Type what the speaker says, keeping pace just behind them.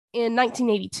In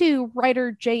 1982,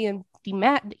 writer J.M.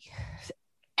 DeMatteis.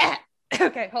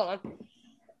 Okay, hold on.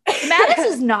 DeMatteis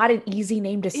is not an easy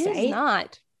name to It say. is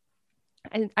not.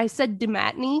 I said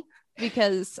DeMatteis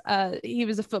because he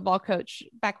was a football coach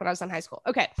back when I was in high school.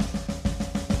 Okay.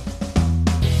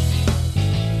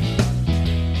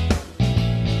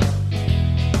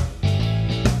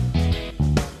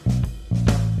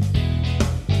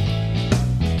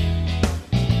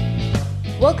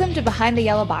 Welcome to Behind the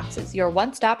Yellow Boxes, your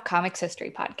one-stop comics history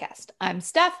podcast. I'm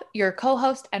Steph, your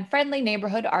co-host and friendly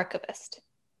neighborhood archivist.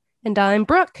 And I'm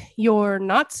Brooke, your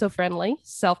not-so-friendly,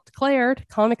 self-declared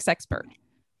comics expert.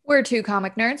 We're two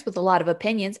comic nerds with a lot of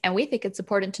opinions, and we think it's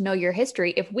important to know your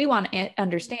history if we want to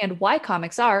understand why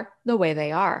comics are the way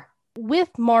they are.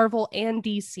 With Marvel and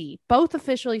DC both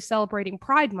officially celebrating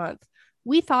Pride Month,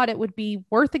 we thought it would be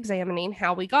worth examining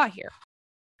how we got here.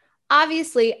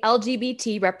 Obviously,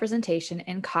 LGBT representation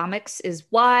in comics is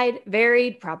wide,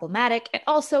 varied, problematic, and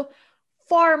also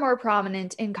far more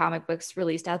prominent in comic books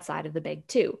released outside of the big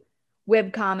two.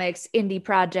 Webcomics, indie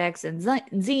projects, and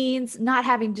zines, not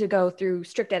having to go through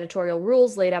strict editorial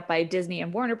rules laid out by Disney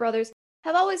and Warner Brothers,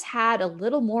 have always had a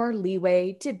little more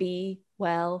leeway to be,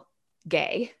 well,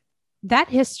 gay. That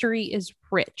history is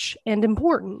rich and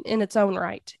important in its own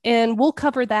right, and we'll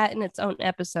cover that in its own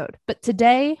episode. But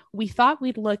today, we thought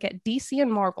we'd look at DC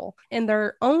and Marvel and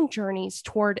their own journeys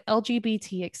toward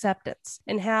LGBT acceptance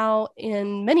and how,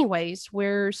 in many ways,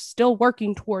 we're still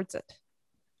working towards it.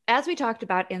 As we talked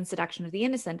about in Seduction of the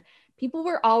Innocent, people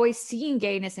were always seeing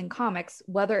gayness in comics,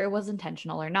 whether it was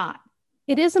intentional or not.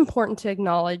 It is important to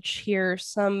acknowledge here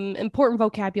some important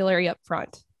vocabulary up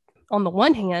front. On the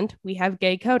one hand, we have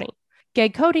gay coding. Gay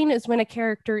coding is when a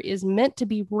character is meant to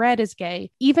be read as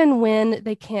gay, even when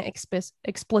they can't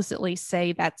explicitly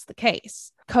say that's the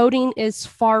case. Coding is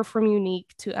far from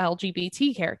unique to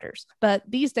LGBT characters, but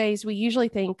these days we usually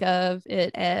think of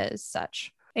it as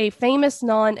such. A famous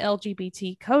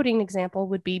non-LGBT coding example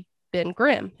would be Ben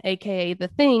Grimm, aka the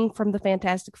Thing from the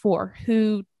Fantastic Four,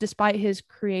 who, despite his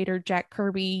creator Jack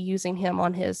Kirby using him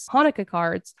on his Hanukkah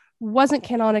cards, wasn't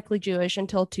canonically Jewish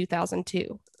until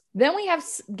 2002. Then we have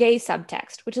gay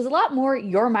subtext, which is a lot more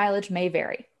your mileage may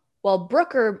vary. While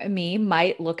Brooke or me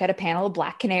might look at a panel of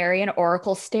Black Canary and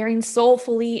Oracle staring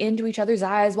soulfully into each other's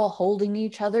eyes while holding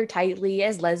each other tightly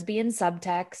as lesbian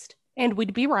subtext. And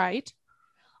we'd be right.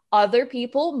 Other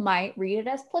people might read it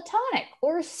as platonic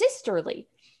or sisterly.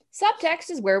 Subtext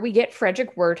is where we get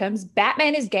Frederick Wertham's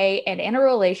Batman is gay and in a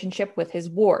relationship with his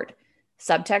ward.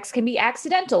 Subtext can be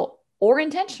accidental or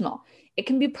intentional. It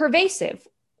can be pervasive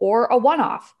or a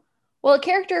one-off. While a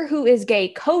character who is gay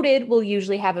coded will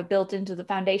usually have it built into the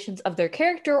foundations of their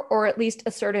character, or at least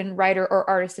a certain writer or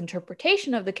artist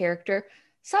interpretation of the character,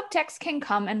 subtext can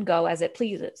come and go as it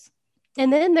pleases.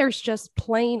 And then there's just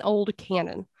plain old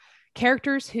canon.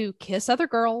 Characters who kiss other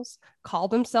girls, call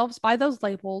themselves by those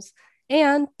labels,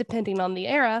 and, depending on the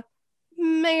era,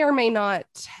 may or may not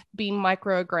be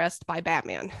microaggressed by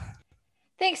Batman.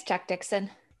 Thanks, Chuck Dixon.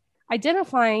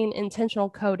 Identifying intentional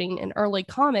coding in early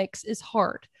comics is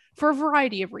hard for a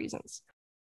variety of reasons.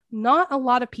 Not a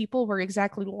lot of people were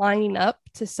exactly lining up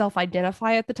to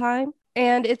self-identify at the time,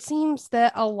 and it seems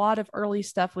that a lot of early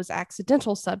stuff was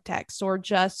accidental subtext or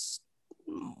just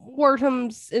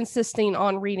Wertham's insisting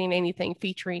on reading anything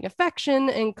featuring affection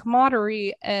and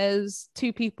camaraderie as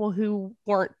two people who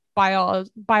weren't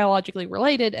biologically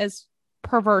related as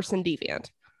perverse and deviant.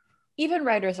 Even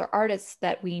writers or artists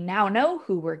that we now know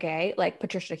who were gay, like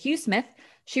Patricia Highsmith,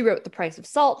 she wrote The Price of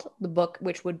Salt, the book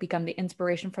which would become the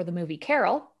inspiration for the movie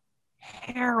Carol.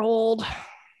 Harold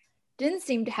didn't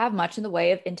seem to have much in the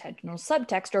way of intentional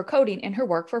subtext or coding in her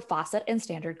work for Fawcett and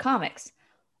Standard Comics.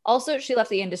 Also, she left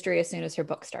the industry as soon as her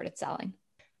book started selling.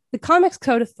 The Comics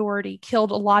Code Authority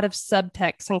killed a lot of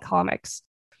subtext in comics.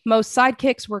 Most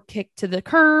sidekicks were kicked to the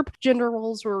curb, gender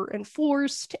roles were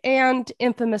enforced, and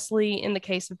infamously, in the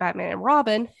case of Batman and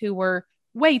Robin, who were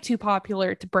way too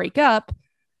popular to break up,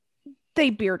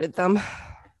 they bearded them.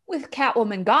 With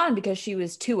Catwoman gone because she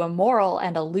was too immoral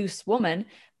and a loose woman,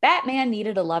 Batman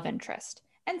needed a love interest,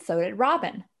 and so did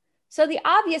Robin. So the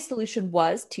obvious solution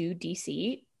was to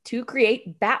DC to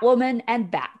create Batwoman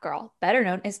and Batgirl, better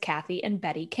known as Kathy and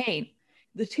Betty Kane.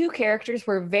 The two characters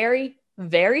were very,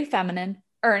 very feminine,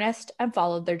 earnest, and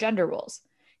followed their gender roles.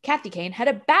 Kathy Kane had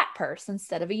a bat purse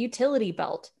instead of a utility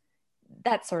belt.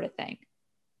 That sort of thing.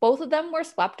 Both of them were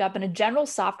swept up in a general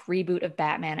soft reboot of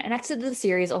Batman and exited the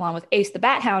series along with Ace the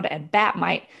Bat Hound and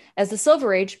Batmite as the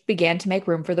Silver Age began to make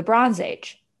room for the Bronze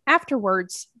Age.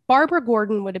 Afterwards, Barbara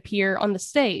Gordon would appear on the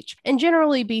stage and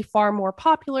generally be far more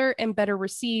popular and better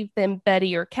received than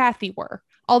Betty or Kathy were.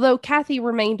 Although Kathy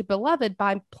remained beloved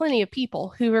by plenty of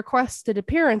people who requested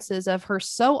appearances of her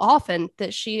so often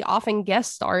that she often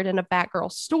guest starred in a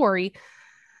Batgirl story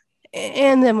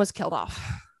and then was killed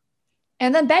off.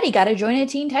 And then Betty got to join a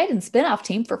Teen Titans spinoff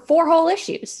team for 4 whole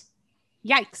issues.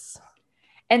 Yikes.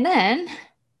 And then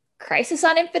Crisis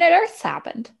on Infinite Earths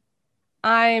happened.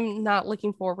 I'm not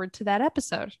looking forward to that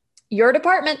episode. Your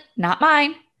department, not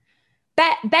mine.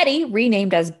 Betty,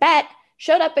 renamed as Bet,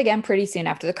 showed up again pretty soon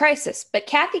after the crisis, but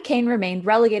Kathy Kane remained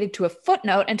relegated to a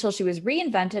footnote until she was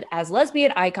reinvented as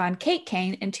lesbian icon Kate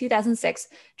Kane in 2006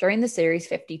 during the series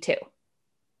 52.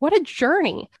 What a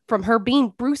journey from her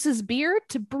being Bruce's beard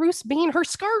to Bruce being her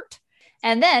skirt.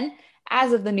 And then,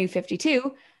 as of the new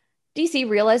 52, DC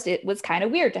realized it was kind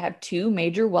of weird to have 2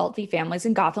 major wealthy families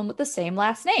in Gotham with the same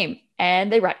last name,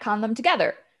 and they retconned them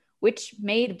together, which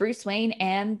made Bruce Wayne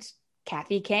and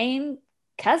Kathy Kane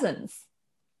cousins.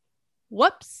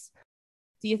 Whoops.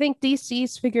 Do you think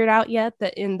DC's figured out yet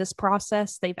that in this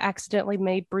process they've accidentally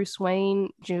made Bruce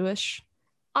Wayne Jewish?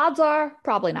 Odds are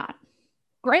probably not.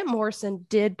 Grant Morrison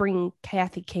did bring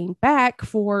Kathy Kane back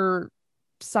for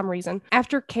some reason.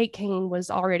 After Kate Kane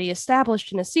was already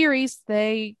established in a series,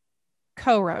 they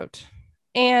co-wrote.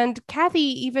 And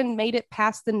Kathy even made it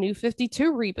past the New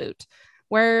 52 reboot,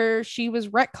 where she was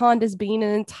retconned as being an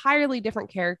entirely different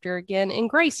character again in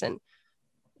Grayson.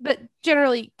 But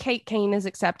generally, Kate Kane is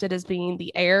accepted as being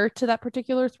the heir to that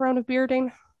particular throne of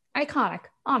bearding. Iconic,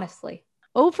 honestly.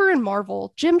 Over in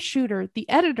Marvel, Jim Shooter, the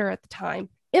editor at the time,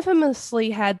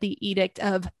 infamously had the edict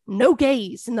of no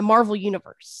gays in the Marvel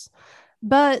universe.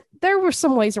 But there were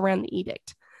some ways around the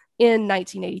edict. In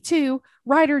 1982,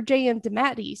 writer J.M.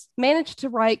 DeMatteis managed to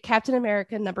write Captain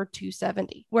America number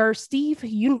 270, where Steve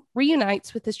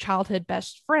reunites with his childhood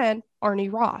best friend,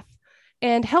 Arnie Roth,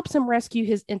 and helps him rescue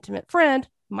his intimate friend,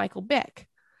 Michael Bick,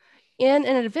 in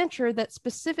an adventure that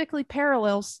specifically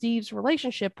parallels Steve's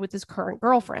relationship with his current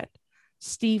girlfriend.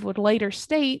 Steve would later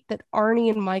state that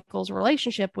Arnie and Michael's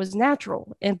relationship was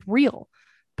natural and real,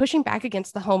 pushing back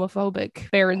against the homophobic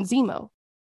Baron Zemo.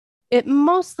 It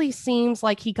mostly seems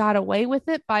like he got away with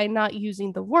it by not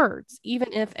using the words,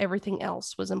 even if everything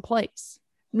else was in place.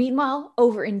 Meanwhile,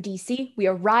 over in DC, we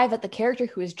arrive at the character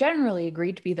who is generally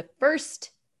agreed to be the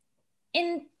first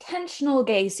intentional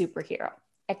gay superhero,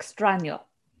 Extraño.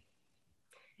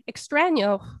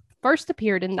 Extraño first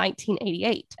appeared in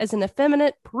 1988 as an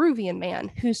effeminate Peruvian man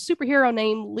whose superhero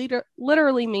name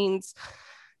literally means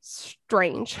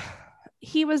strange.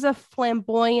 He was a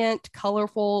flamboyant,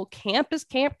 colorful, camp as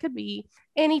camp could be,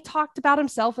 and he talked about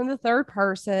himself in the third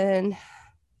person.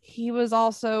 He was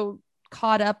also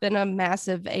caught up in a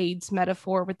massive AIDS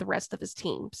metaphor with the rest of his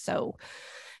team, so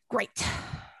great.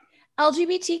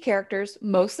 LGBT characters,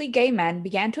 mostly gay men,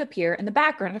 began to appear in the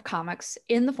background of comics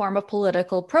in the form of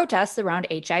political protests around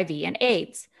HIV and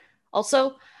AIDS.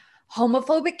 Also,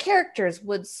 homophobic characters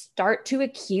would start to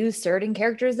accuse certain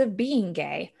characters of being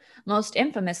gay, most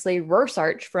infamously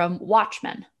Rorschach from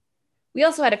Watchmen. We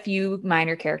also had a few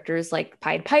minor characters like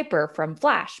Pied Piper from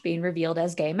Flash being revealed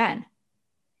as gay men.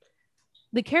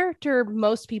 The character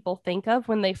most people think of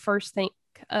when they first think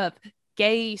of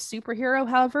gay superhero,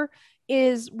 however,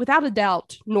 is without a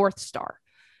doubt Northstar.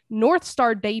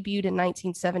 Northstar debuted in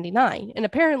 1979, and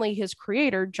apparently his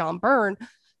creator, John Byrne,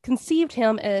 conceived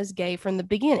him as gay from the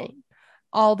beginning,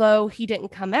 although he didn't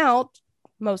come out,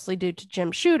 mostly due to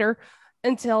Jim Shooter,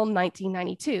 until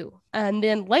 1992. And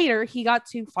then later, he got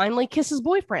to finally kiss his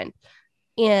boyfriend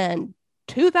in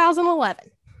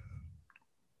 2011.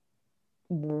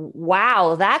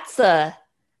 Wow, that's a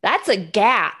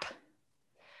gap.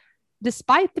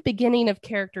 Despite the beginning of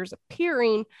characters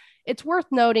appearing, it's worth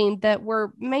noting that we're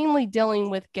mainly dealing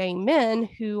with gay men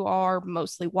who are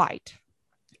mostly white.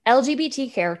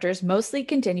 LGBT characters mostly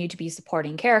continue to be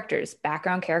supporting characters,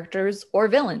 background characters, or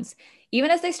villains,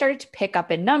 even as they started to pick up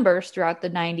in numbers throughout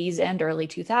the 90s and early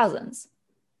 2000s.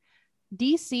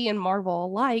 DC and Marvel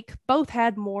alike both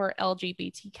had more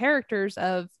LGBT characters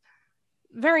of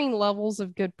varying levels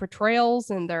of good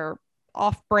portrayals in their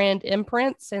off-brand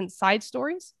imprints and side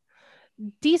stories.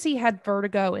 DC had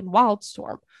Vertigo and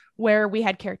Wildstorm, where we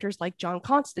had characters like John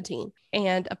Constantine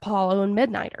and Apollo and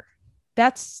Midnighter.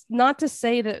 That's not to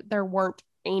say that there weren't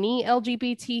any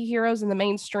LGBT heroes in the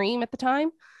mainstream at the time.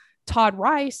 Todd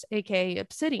Rice, aka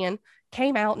Obsidian,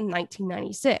 came out in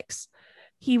 1996.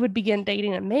 He would begin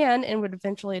dating a man and would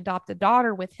eventually adopt a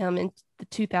daughter with him in the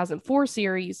 2004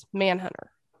 series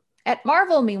Manhunter. At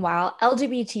Marvel, meanwhile,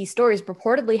 LGBT stories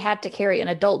reportedly had to carry an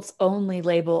adults-only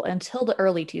label until the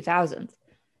early 2000s.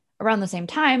 Around the same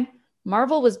time,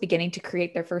 Marvel was beginning to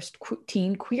create their first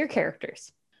teen queer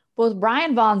characters. Both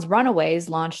Brian Vaughn's Runaways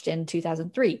launched in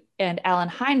 2003, and Alan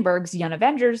Heinberg's Young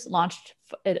Avengers launched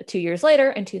 2 years later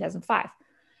in 2005.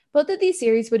 Both of these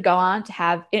series would go on to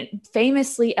have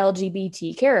famously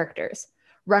LGBT characters.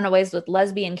 Runaways with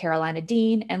lesbian Carolina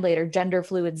Dean, and later gender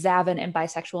fluid Zavin and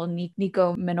bisexual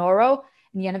Nico Minoru,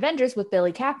 and Young Avengers with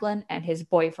Billy Kaplan and his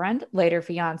boyfriend, later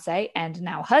fiance, and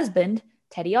now husband,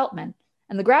 Teddy Altman.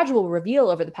 And the gradual reveal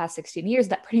over the past 16 years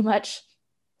that pretty much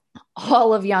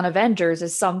all of Young Avengers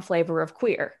is some flavor of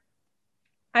queer.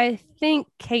 I think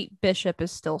Kate Bishop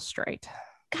is still straight.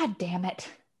 God damn it.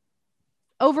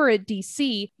 Over at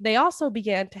DC, they also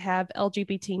began to have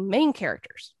LGBT main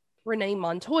characters. Renee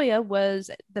Montoya was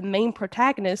the main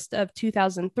protagonist of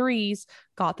 2003's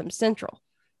Gotham Central.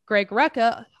 Greg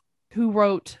Rucka, who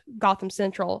wrote Gotham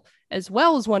Central as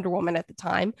well as Wonder Woman at the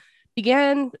time,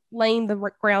 began laying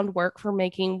the groundwork for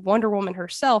making Wonder Woman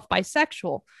herself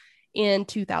bisexual in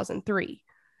 2003.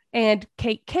 And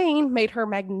Kate Kane made her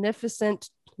magnificent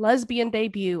lesbian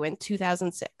debut in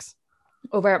 2006.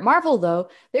 Over at Marvel, though,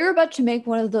 they were about to make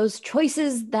one of those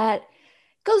choices that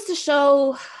goes to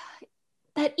show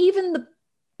that even the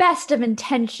best of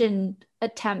intentioned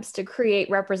attempts to create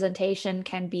representation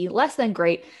can be less than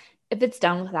great if it's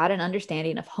done without an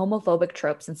understanding of homophobic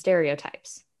tropes and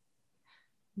stereotypes.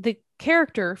 The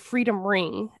character Freedom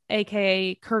Ring,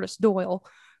 aka Curtis Doyle,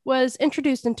 was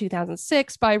introduced in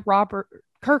 2006 by Robert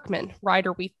Kirkman,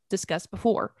 writer we discussed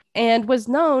before, and was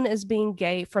known as being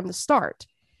gay from the start.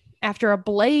 After a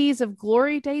blaze of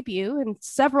glory debut and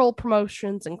several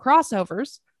promotions and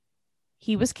crossovers,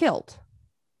 he was killed.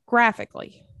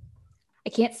 Graphically.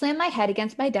 I can't slam my head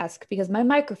against my desk because my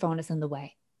microphone is in the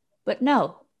way. But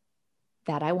no,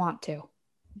 that I want to.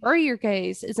 Bury your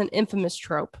gays is an infamous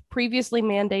trope previously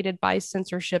mandated by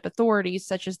censorship authorities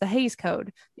such as the Hays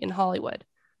Code in Hollywood.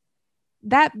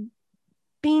 That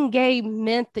being gay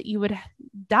meant that you would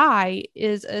die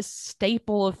is a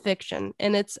staple of fiction,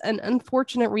 and it's an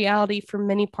unfortunate reality for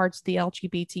many parts of the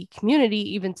LGBT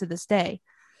community even to this day,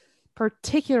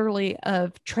 particularly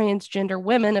of transgender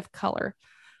women of color.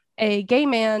 A gay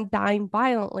man dying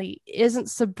violently isn't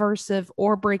subversive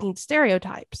or breaking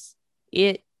stereotypes.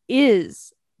 It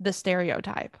is the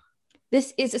stereotype.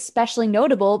 This is especially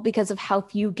notable because of how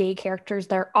few gay characters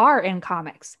there are in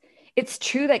comics. It's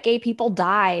true that gay people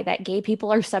die, that gay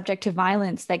people are subject to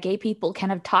violence, that gay people can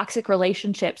have toxic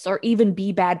relationships or even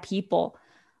be bad people.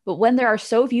 But when there are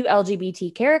so few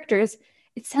LGBT characters,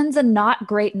 it sends a not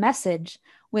great message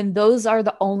when those are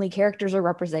the only characters or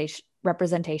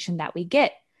representation that we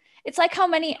get. It's like how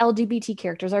many LGBT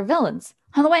characters are villains.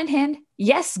 On the one hand,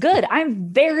 yes, good.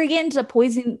 I'm very into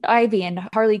Poison Ivy and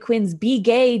Harley Quinn's be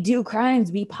gay, do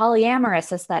crimes, be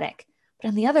polyamorous aesthetic. But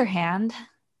on the other hand,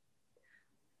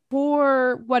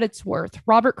 for what it's worth,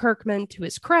 Robert Kirkman, to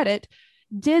his credit,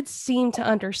 did seem to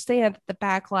understand that the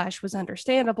backlash was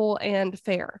understandable and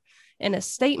fair. In a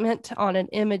statement on an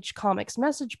Image Comics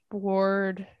message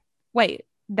board, wait,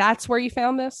 that's where you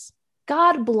found this?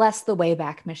 God bless the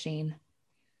Wayback Machine.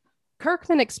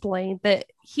 Kirkman explained that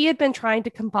he had been trying to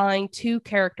combine two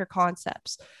character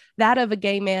concepts, that of a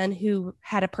gay man who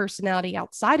had a personality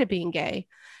outside of being gay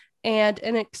and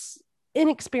an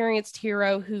inexperienced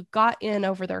hero who got in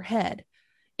over their head.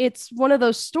 It's one of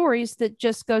those stories that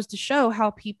just goes to show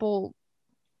how people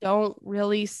don't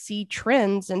really see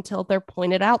trends until they're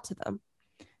pointed out to them.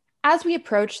 As we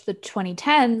approach the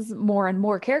 2010s, more and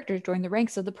more characters joined the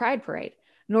ranks of the Pride Parade.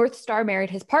 North Star married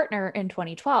his partner in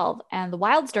 2012, and the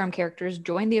Wildstorm characters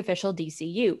joined the official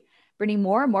DCU, bringing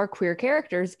more and more queer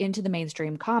characters into the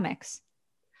mainstream comics.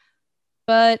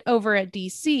 But over at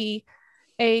DC,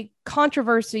 a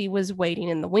controversy was waiting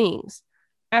in the wings.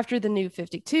 After the New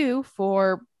 52,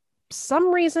 for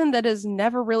some reason that has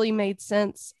never really made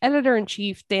sense,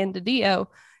 editor-in-chief Dan DiDio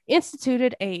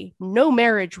instituted a no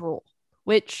marriage rule,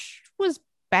 which was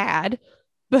bad,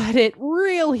 but it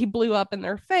really blew up in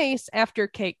their face after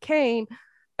Kate Kane,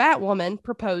 Batwoman,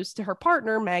 proposed to her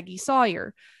partner, Maggie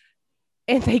Sawyer,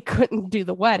 and they couldn't do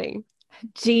the wedding.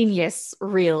 Genius,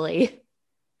 really.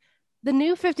 The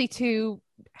New 52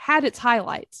 had its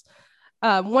highlights.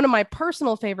 One of my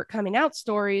personal favorite coming out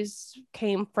stories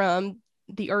came from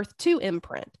the Earth 2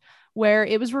 imprint, where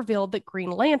it was revealed that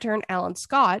Green Lantern, Alan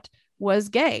Scott, was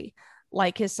gay,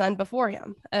 like his son before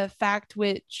him, a fact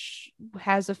which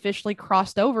has officially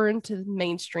crossed over into the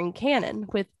mainstream canon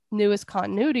with newest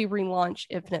continuity relaunch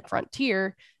Infinite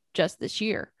Frontier just this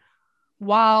year.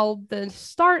 While the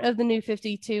start of the New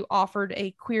 52 offered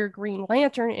a queer Green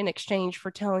Lantern in exchange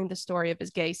for telling the story of his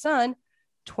gay son,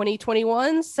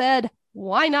 2021 said,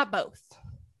 why not both?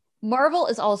 Marvel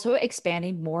is also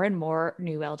expanding more and more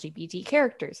new LGBT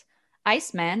characters.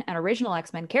 Iceman, an original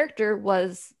X-Men character,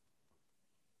 was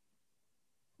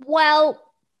Well,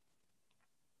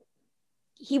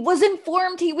 he was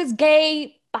informed he was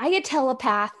gay by a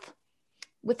telepath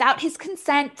without his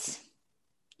consent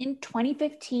in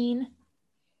 2015.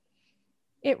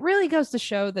 It really goes to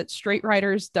show that straight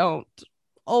writers don't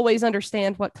always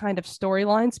understand what kind of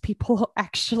storylines people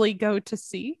actually go to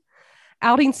see.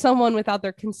 Outing someone without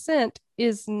their consent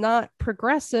is not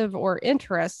progressive or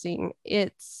interesting.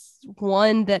 It's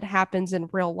one that happens in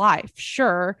real life,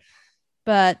 sure,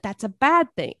 but that's a bad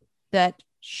thing that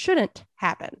shouldn't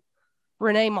happen.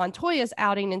 Renee Montoya's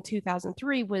outing in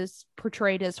 2003 was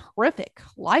portrayed as horrific,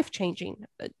 life-changing,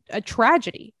 a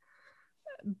tragedy.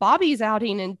 Bobby's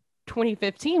outing in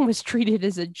 2015 was treated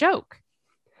as a joke.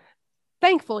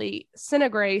 Thankfully, Cinna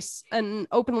Grace, an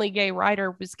openly gay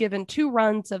writer, was given 2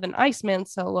 runs of an Iceman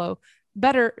solo,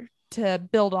 better to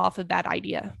build off of that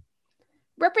idea.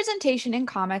 Representation in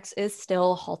comics is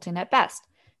still halting at best.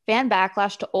 Fan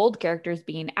backlash to old characters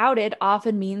being outed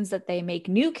often means that they make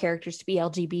new characters to be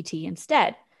LGBT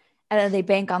instead, and then they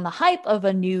bank on the hype of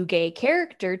a new gay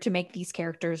character to make these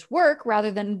characters work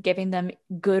rather than giving them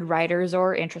good writers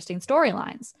or interesting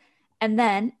storylines. And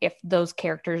then, if those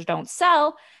characters don't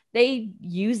sell, they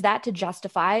use that to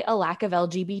justify a lack of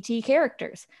LGBT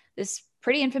characters. This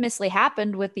pretty infamously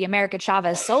happened with the America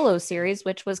Chavez solo series,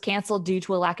 which was canceled due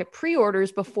to a lack of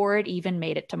pre-orders before it even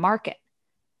made it to market.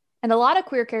 And a lot of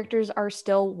queer characters are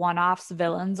still one-offs,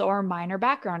 villains, or minor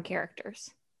background characters.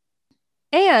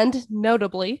 And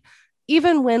notably,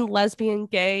 even when lesbian,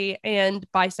 gay, and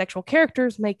bisexual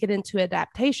characters make it into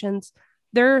adaptations,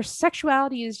 their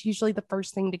sexuality is usually the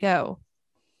first thing to go.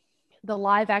 The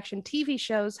live-action TV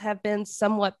shows have been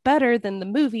somewhat better than the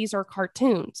movies or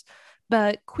cartoons,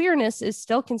 but queerness is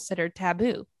still considered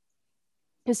taboo,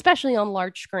 especially on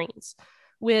large screens,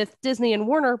 with Disney and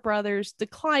Warner Brothers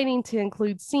declining to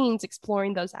include scenes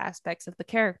exploring those aspects of the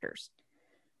characters.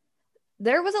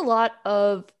 There was a lot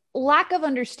of lack of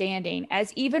understanding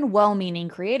as even well-meaning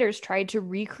creators tried to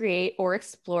recreate or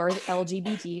explore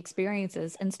LGBT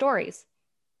experiences and stories.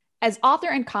 As author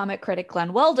and comic critic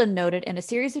Glenn Weldon noted in a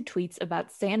series of tweets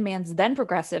about Sandman's then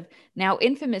progressive, now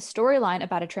infamous storyline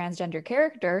about a transgender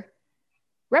character,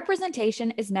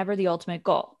 representation is never the ultimate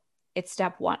goal. It's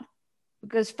step 1.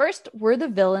 Because first, we're the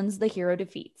villains the hero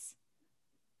defeats.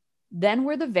 Then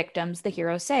we're the victims the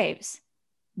hero saves.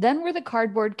 Then we're the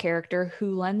cardboard character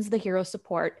who lends the hero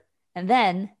support. And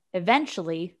then,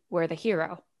 eventually, we're the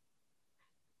hero.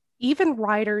 Even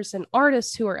writers and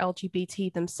artists who are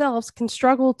LGBT themselves can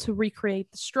struggle to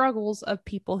recreate the struggles of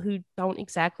people who don't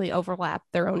exactly overlap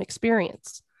their own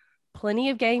experience.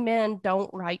 Plenty of gay men don't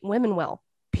write women well,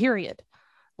 period,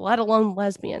 let alone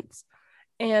lesbians.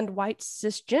 And white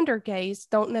cisgender gays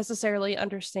don't necessarily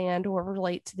understand or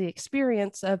relate to the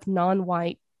experience of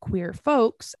non-white queer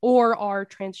folks or our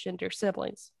transgender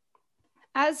siblings.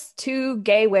 As 2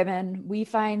 gay women, we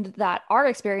find that our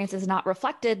experience is not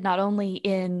reflected not only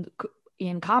in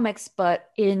comics, but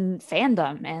in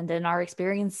fandom and in our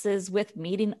experiences with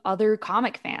meeting other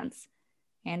comic fans.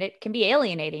 And it can be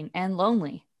alienating and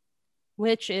lonely.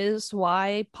 Which is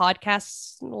why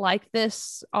podcasts like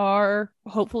this are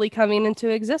hopefully coming into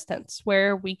existence,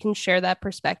 where we can share that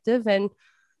perspective and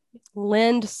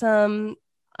lend some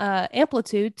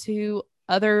amplitude to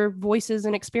other voices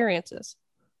and experiences.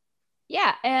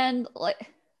 Yeah, and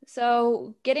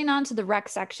so getting on to the rec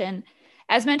section,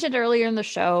 as mentioned earlier in the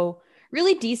show,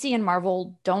 really DC and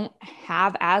Marvel don't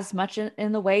have as much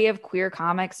in the way of queer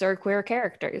comics or queer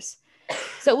characters.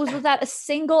 So it was without a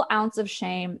single ounce of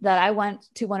shame that I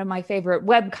went to one of my favorite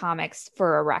web comics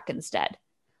for a rec instead.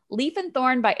 Leaf and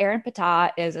Thorn by Aaron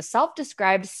Patah is a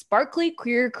self-described sparkly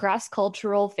queer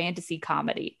cross-cultural fantasy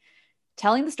comedy,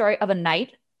 telling the story of a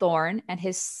knight, Thorn, and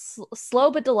his slow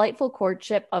but delightful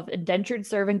courtship of indentured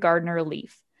servant gardener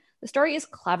Leaf. The story is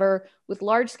clever, with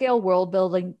large-scale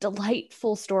world-building,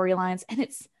 delightful storylines, and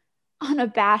it's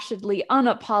unabashedly,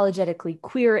 unapologetically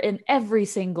queer in every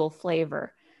single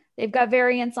flavor. They've got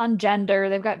variants on gender,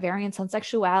 they've got variants on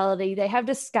sexuality, they have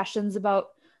discussions about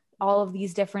all of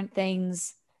these different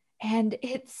things, and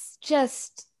it's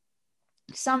just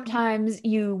sometimes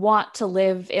you want to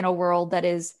live in a world that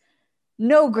is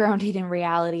no grounded in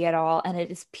reality at all, and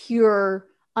it is pure,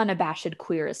 unabashed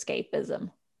queer escapism.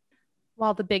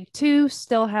 While the big 2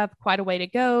 still have quite a way to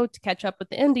go to catch up with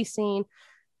the indie scene,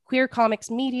 queer comics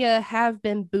media have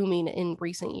been booming in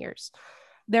recent years.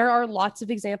 There are lots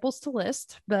of examples to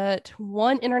list, but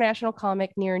one international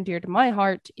comic near and dear to my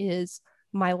heart is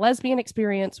My Lesbian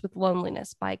Experience with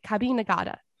Loneliness by Kabi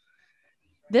Nagata.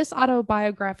 This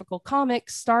autobiographical comic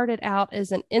started out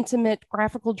as an intimate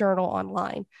graphical journal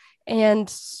online and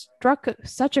struck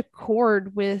such a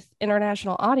chord with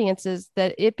international audiences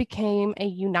that it became a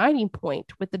uniting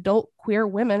point with adult queer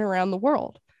women around the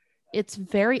world. It's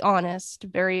very honest,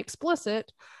 very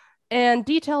explicit, and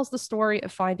details the story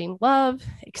of finding love,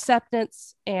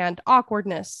 acceptance, and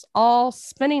awkwardness, all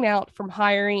spinning out from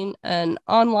hiring an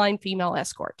online female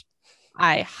escort.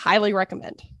 I highly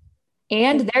recommend.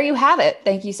 And there you have it.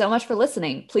 Thank you so much for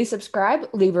listening. Please subscribe,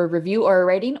 leave a review or a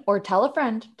rating, or tell a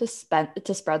friend to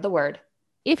spread the word.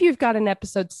 If you've got an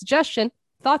episode suggestion,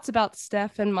 thoughts about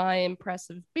Steph and my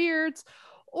impressive beards,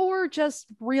 or just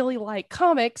really like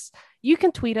comics, you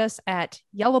can tweet us at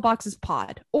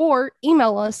yellowboxespod or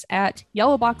email us at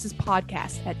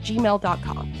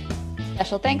yellowboxespodcast@gmail.com.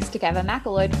 Special thanks to Kevin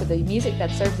McElroy for the music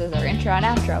that serves as our intro and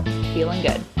outro. Feeling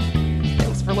good.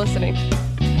 Thanks for listening.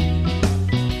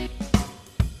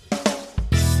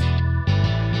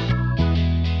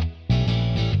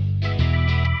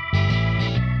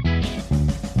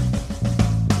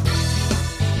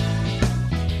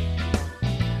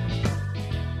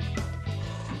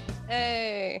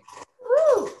 Hey.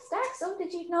 Woo! Staxo,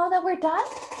 did you know that we're done?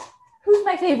 Who's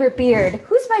my favorite beard?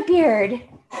 Who's my beard?